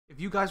If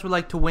you guys would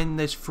like to win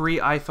this free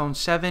iPhone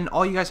 7,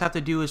 all you guys have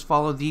to do is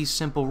follow these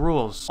simple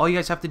rules. All you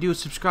guys have to do is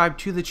subscribe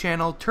to the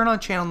channel, turn on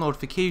channel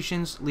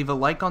notifications, leave a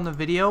like on the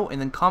video,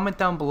 and then comment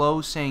down below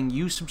saying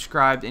you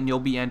subscribed and you'll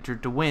be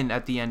entered to win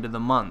at the end of the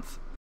month.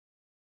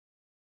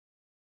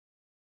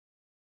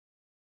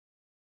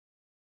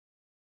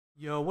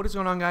 Yo, what is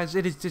going on, guys?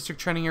 It is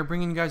District Trending here,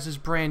 bringing you guys this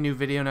brand new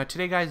video. Now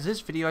today, guys,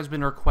 this video has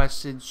been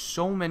requested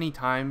so many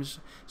times,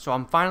 so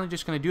I'm finally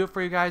just going to do it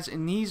for you guys,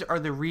 and these are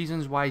the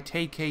reasons why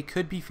TAY-K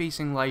could be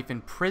facing life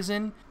in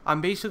prison. I'm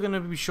basically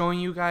going to be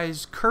showing you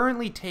guys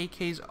currently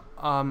TAY-K's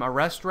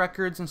arrest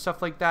records and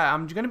stuff like that.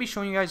 I'm going to be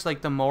showing you guys like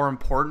the more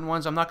important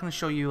ones. I'm not going to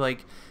show you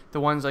like the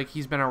ones like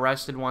he's been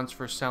arrested once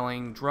for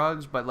selling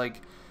drugs, but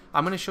like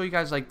I'm going to show you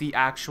guys like the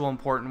actual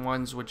important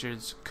ones, which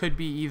is could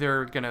be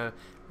either going to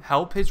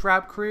help his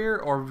rap career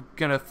or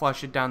gonna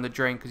flush it down the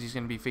drain because he's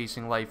gonna be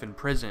facing life in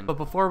prison. But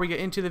before we get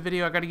into the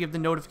video, I gotta give the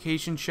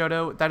notification shout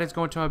out. That is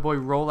going to my boy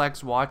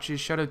Rolex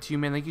Watches. Shout out to you,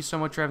 man. Thank you so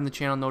much for having the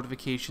channel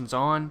notifications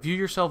on. View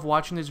yourself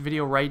watching this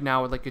video right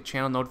now with like a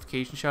channel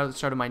notification shout out at the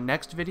start of my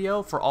next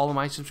video for all of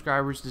my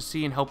subscribers to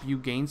see and help you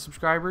gain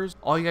subscribers.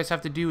 All you guys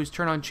have to do is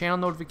turn on channel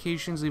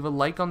notifications, leave a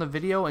like on the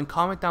video, and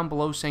comment down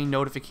below saying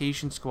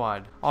notification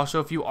squad. Also,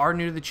 if you are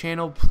new to the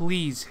channel,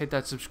 please hit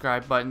that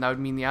subscribe button. That would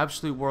mean the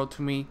absolute world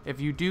to me. If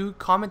you do,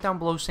 comment down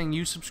below saying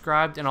you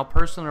subscribed and I'll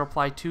personally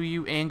reply to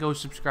you and go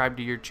subscribe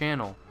to your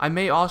channel. I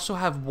may also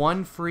have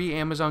one free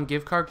Amazon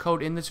gift card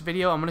code in this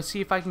video. I'm going to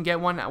see if I can get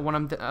one when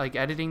I'm like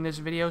editing this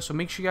video, so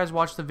make sure you guys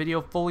watch the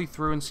video fully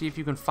through and see if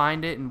you can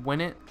find it and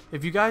win it.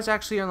 If you guys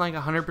actually are like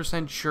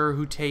 100% sure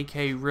who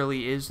TAY-K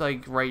really is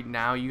like right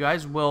now, you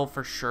guys will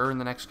for sure in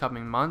the next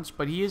coming months,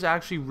 but he is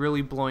actually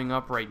really blowing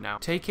up right now.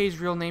 TAY-K's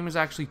real name is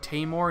actually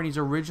Taymor, and he's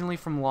originally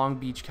from Long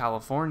Beach,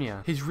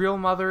 California. His real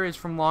mother is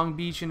from Long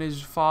Beach and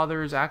his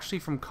father is actually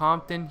from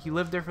Compton. He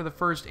lived there for the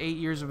first 8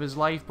 years of his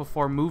life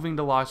before moving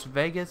to Las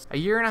Vegas. A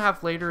year and a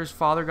half later, his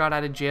father got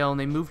out of jail and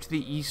they moved to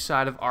the east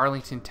side of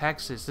Arlington,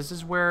 Texas. This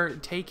is where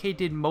TAY-K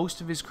did most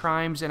of his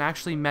crimes and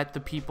actually met the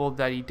people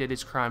that he did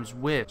his crimes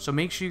with. So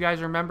make sure you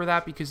guys remember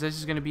that because this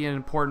is going to be an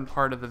important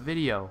part of the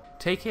video.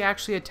 TAY-K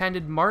actually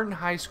attended Martin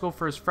High School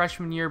for his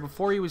freshman year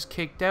before he was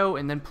kicked out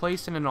and then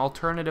placed in an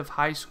alternative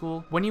high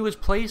school. When he was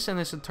placed in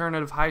this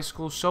alternative high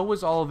school, so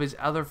was all of his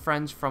other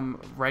friends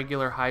from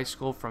regular high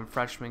school from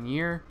freshman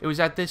year. It was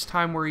at this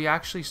time where he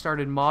actually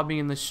started mobbing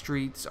in the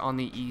streets on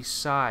the east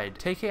side.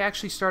 TAY-K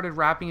actually started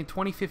rapping in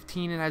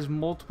 2015 and has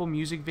multiple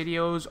music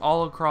videos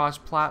all across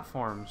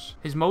platforms.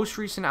 His most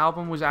recent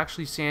album was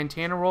actually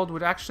Santana World,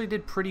 which actually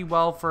did pretty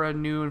well for a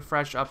new and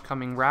fresh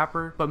upcoming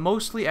rapper, but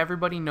mostly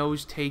everybody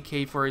knows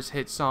TAY-K for his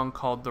hit song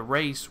called The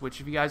Race,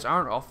 which if you guys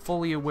aren't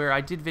fully aware,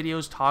 I did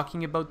videos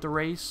talking about The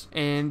Race,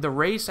 and The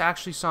Race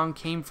actually song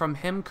came from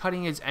him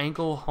cutting his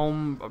ankle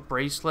home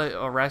bracelet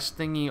arrest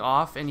thingy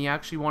off, and he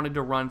actually wanted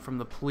to run from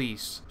the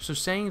police. So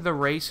saying The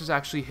Race is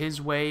actually his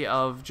way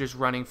of just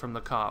running from the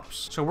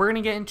cops. So we're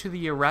gonna get into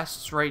the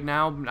arrests right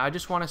now. I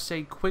just want to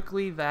say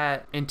quickly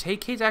that and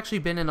TAY-K's actually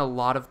been in a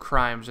lot of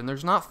crimes, and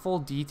there's not full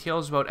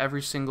details about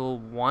every single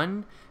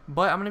one,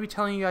 but I'm going to be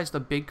telling you guys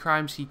the big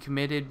crimes he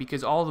committed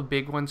because all the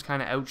big ones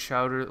kind of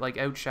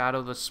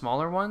outshadow the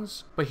smaller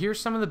ones. But here's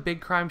some of the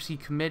big crimes he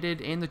committed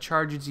and the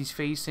charges he's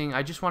facing.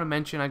 I just want to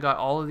mention I got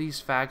all of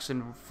these facts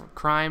and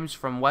crimes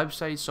from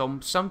websites, so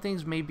some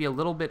things may be a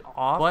little bit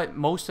off, but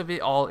most of it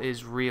all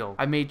is real.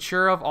 I made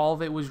sure of all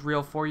of it was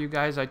real for you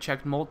guys. I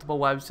checked multiple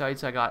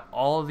websites. I got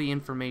all of the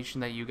information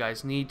that you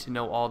guys need to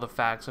know all the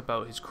facts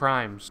about his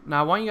crimes.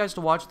 Now I want you guys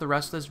to watch the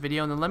rest of this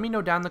video and then let me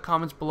know down in the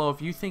comments below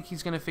if you think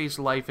he's going to face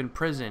life in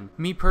prison.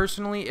 Me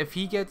personally, if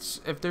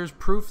there's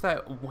proof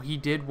that he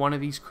did one of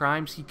these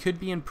crimes, he could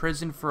be in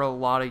prison for a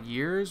lot of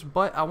years,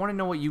 but I want to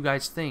know what you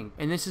guys think.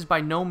 And this is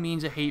by no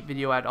means a hate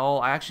video at all.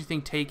 I actually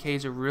think TAY-K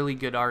is a really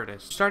good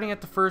artist. Starting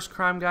at the first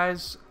crime,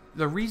 guys,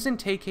 the reason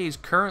TAY-K is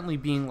currently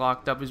being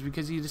locked up is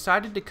because he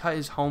decided to cut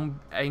his home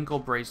ankle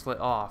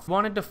bracelet off. He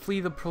wanted to flee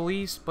the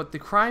police, but the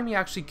crime he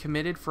actually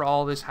committed for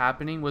all this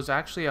happening was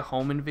actually a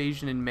home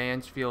invasion in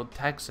Mansfield,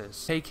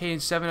 Texas. TAY-K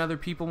and 7 other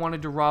people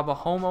wanted to rob a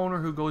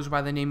homeowner who goes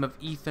by the name of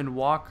Ethan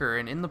Walker,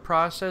 and in the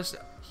process,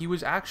 he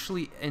was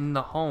actually in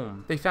the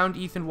home. They found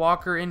Ethan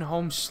Walker in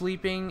home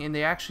sleeping, and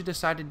they actually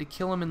decided to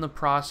kill him in the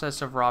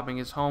process of robbing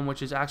his home,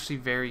 which is actually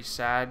very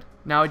sad.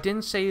 Now, it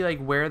didn't say like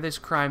where this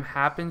crime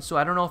happened, so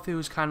I don't know if it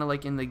was kind of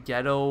like in the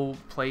ghetto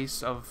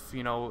place of,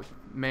 you know,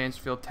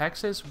 Mansfield,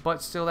 Texas,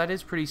 but still, that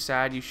is pretty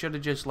sad. You should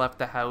have just left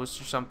the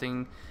house or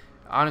something.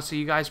 Honestly,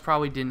 you guys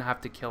probably didn't have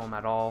to kill him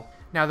at all.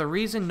 Now, the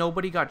reason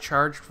nobody got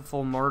charged for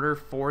full murder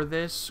for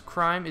this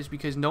crime is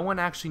because no one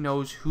actually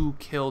knows who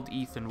killed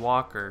Ethan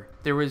Walker.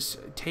 There was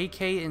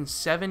TAY-K and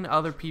 7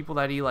 other people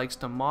that he likes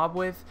to mob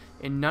with,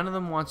 and none of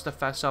them wants to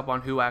fess up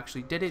on who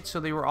actually did it, so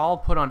they were all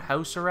put on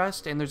house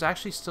arrest, and there's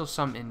actually still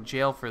some in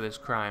jail for this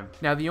crime.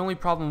 Now, the only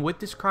problem with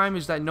this crime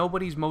is that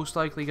nobody's most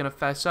likely going to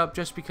fess up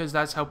just because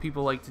that's how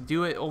people like to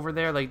do it over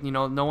there. Like, you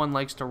know, no one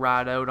likes to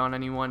rat out on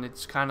anyone.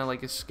 It's kind of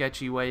like a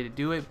sketchy way to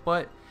do it,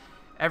 but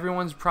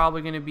everyone's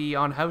probably going to be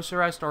on house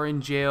arrest or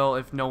in jail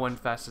if no one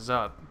fesses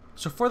up.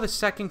 So for the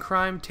second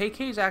crime,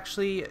 TAY-K is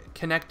actually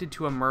connected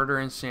to a murder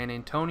in San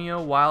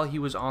Antonio while he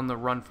was on the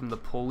run from the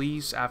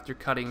police after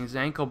cutting his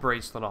ankle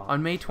bracelet off.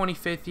 On May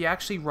 25th, he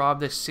actually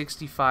robbed a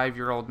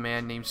 65-year-old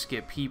man named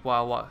Skip Peep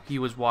while he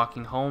was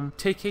walking home.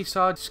 TAY-K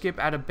saw Skip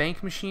at a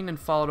bank machine and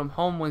followed him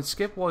home. When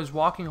Skip was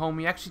walking home,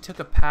 he actually took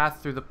a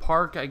path through the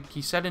park.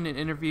 He said in an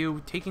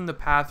interview, taking the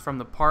path from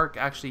the park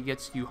actually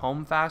gets you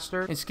home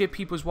faster. And Skip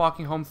Peep was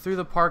walking home through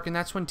the park, and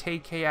that's when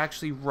TAY-K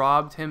actually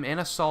robbed him and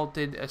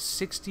assaulted a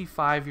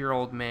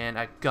 65-year-old man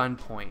at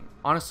gunpoint.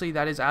 Honestly,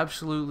 that is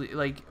absolutely,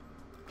 like,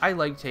 I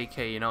like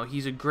TAY-K, you know,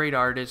 he's a great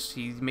artist,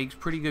 he makes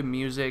pretty good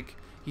music,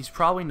 he's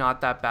probably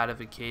not that bad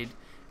of a kid.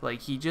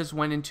 Like, he just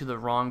went into the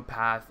wrong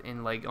path,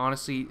 and, like,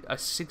 honestly, a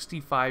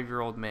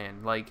 65-year-old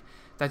man, like,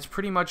 that's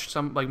pretty much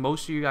like,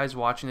 most of you guys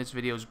watching this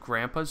video is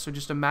grandpas, so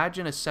just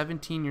imagine a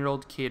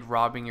 17-year-old kid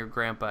robbing your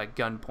grandpa at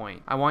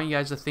gunpoint. I want you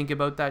guys to think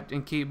about that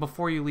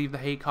before you leave the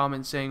hate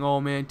comment saying,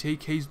 oh man,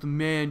 TAY-K's the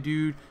man,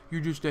 dude,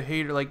 you're just a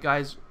hater. Like,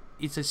 guys,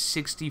 it's a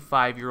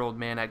 65-year-old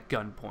man at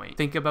gunpoint.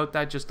 Think about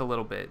that just a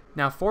little bit.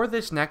 Now for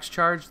this next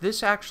charge,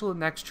 this actual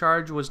next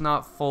charge was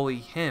not fully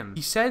him.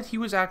 He said he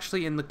was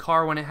actually in the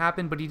car when it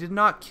happened, but he did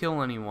not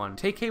kill anyone.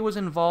 TAY-K was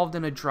involved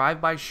in a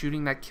drive-by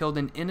shooting that killed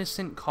an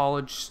innocent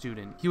college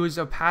student. He was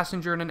a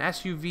passenger in an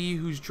SUV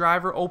whose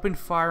driver opened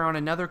fire on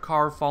another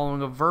car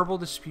following a verbal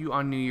dispute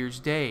on New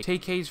Year's Day.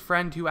 TAY-K's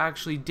friend who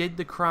actually did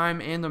the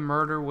crime and the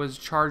murder was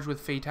charged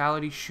with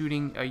fatality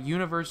shooting a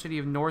University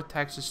of North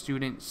Texas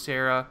student,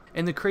 Sarah.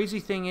 And the crazy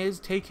thing is,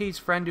 TAY-K's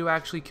friend who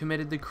actually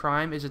committed the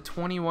crime is a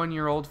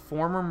 21-year-old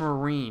former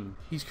Marine.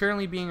 He's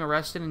currently being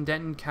arrested in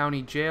Denton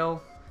County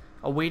Jail,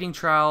 awaiting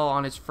trial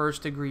on his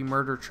first-degree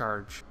murder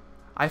charge.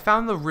 I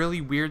found the really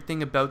weird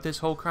thing about this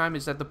whole crime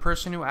is that the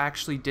person who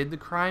actually did the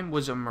crime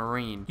was a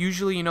Marine.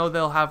 Usually, you know,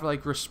 they'll have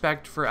like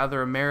respect for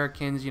other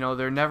Americans, you know,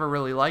 they're never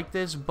really like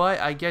this, but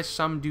I guess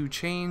some do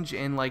change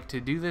and like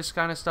to do this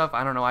kind of stuff.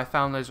 I don't know, I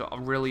found this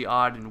really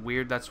odd and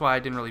weird. That's why I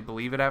didn't really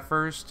believe it at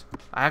first.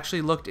 I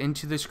actually looked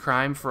into this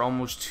crime for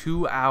almost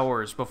 2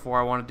 hours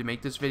before I wanted to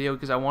make this video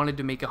because I wanted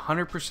to make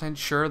 100%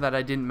 sure that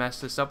I didn't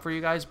mess this up for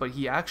you guys, but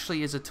he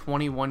actually is a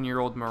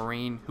 21-year-old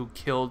Marine who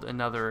killed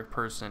another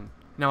person.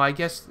 Now, I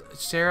guess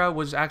Sarah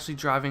was actually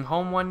driving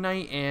home one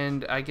night,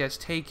 and I guess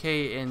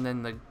TAY-K and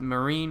then the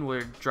Marine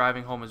were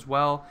driving home as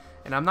well.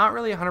 And I'm not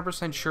really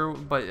 100% sure,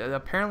 but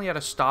apparently at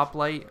a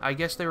stoplight, I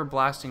guess they were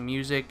blasting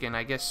music, and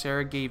I guess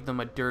Sarah gave them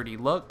a dirty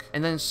look.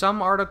 And then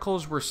some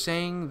articles were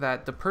saying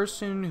that the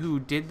person who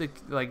did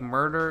the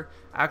murder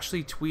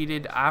actually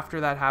tweeted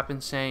after that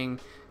happened saying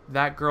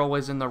that girl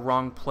was in the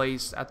wrong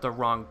place at the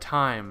wrong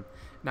time.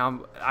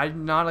 Now,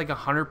 I'm not like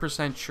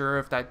 100% sure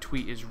if that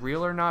tweet is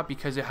real or not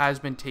because it has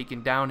been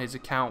taken down. His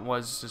account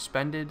was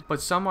suspended.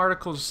 But some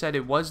articles said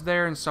it was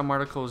there and some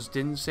articles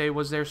didn't say it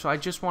was there. So I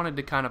just wanted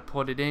to kind of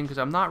put it in because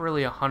I'm not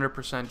really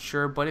 100%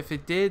 sure. But if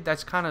it did,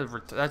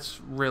 that's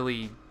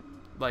really,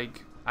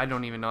 like, I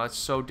don't even know. It's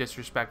so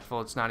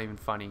disrespectful. It's not even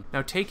funny.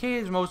 Now, TAY-K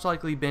has most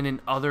likely been in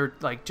other,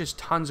 like, just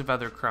tons of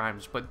other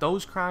crimes. But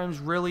those crimes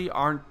really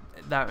aren't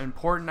that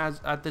important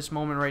at this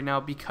moment right now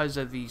because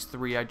of these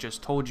three I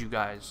just told you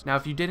guys. Now,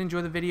 if you did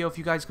enjoy the video, if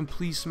you guys can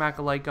please smack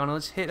a like on it.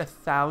 Let's hit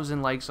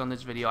 1,000 likes on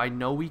this video. I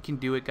know we can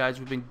do it, guys.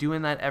 We've been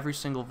doing that every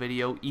single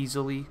video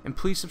easily. And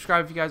please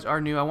subscribe if you guys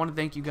are new. I want to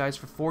thank you guys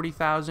for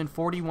 40,000,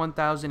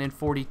 41,000, and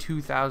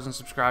 42,000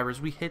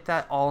 subscribers. We hit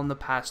that all in the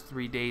past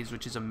 3 days,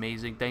 which is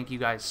amazing. Thank you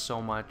guys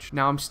so much.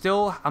 Now,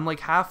 I'm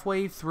like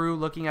halfway through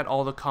looking at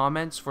all the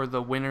comments for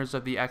the winners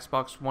of the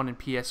Xbox One and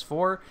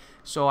PS4.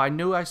 So I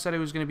knew I said it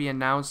was going to be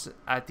announced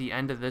at the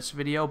end of this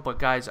video, but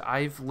guys,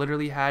 I've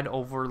literally had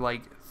over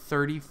like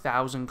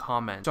 30,000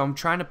 comments. So I'm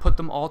trying to put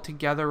them all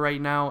together right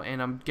now,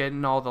 and I'm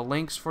getting all the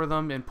links for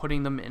them and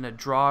putting them in a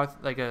draw,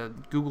 like a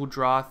Google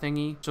Draw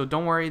thingy. So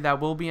don't worry, that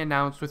will be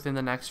announced within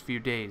the next few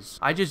days.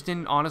 I just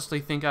didn't honestly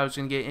think I was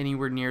going to get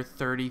anywhere near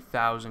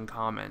 30,000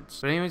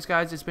 comments. But anyways,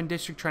 guys, it's been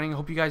District Trending. I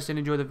hope you guys did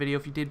enjoy the video.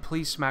 If you did,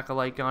 please smack a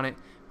like on it.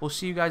 We'll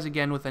see you guys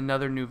again with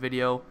another new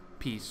video.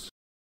 Peace.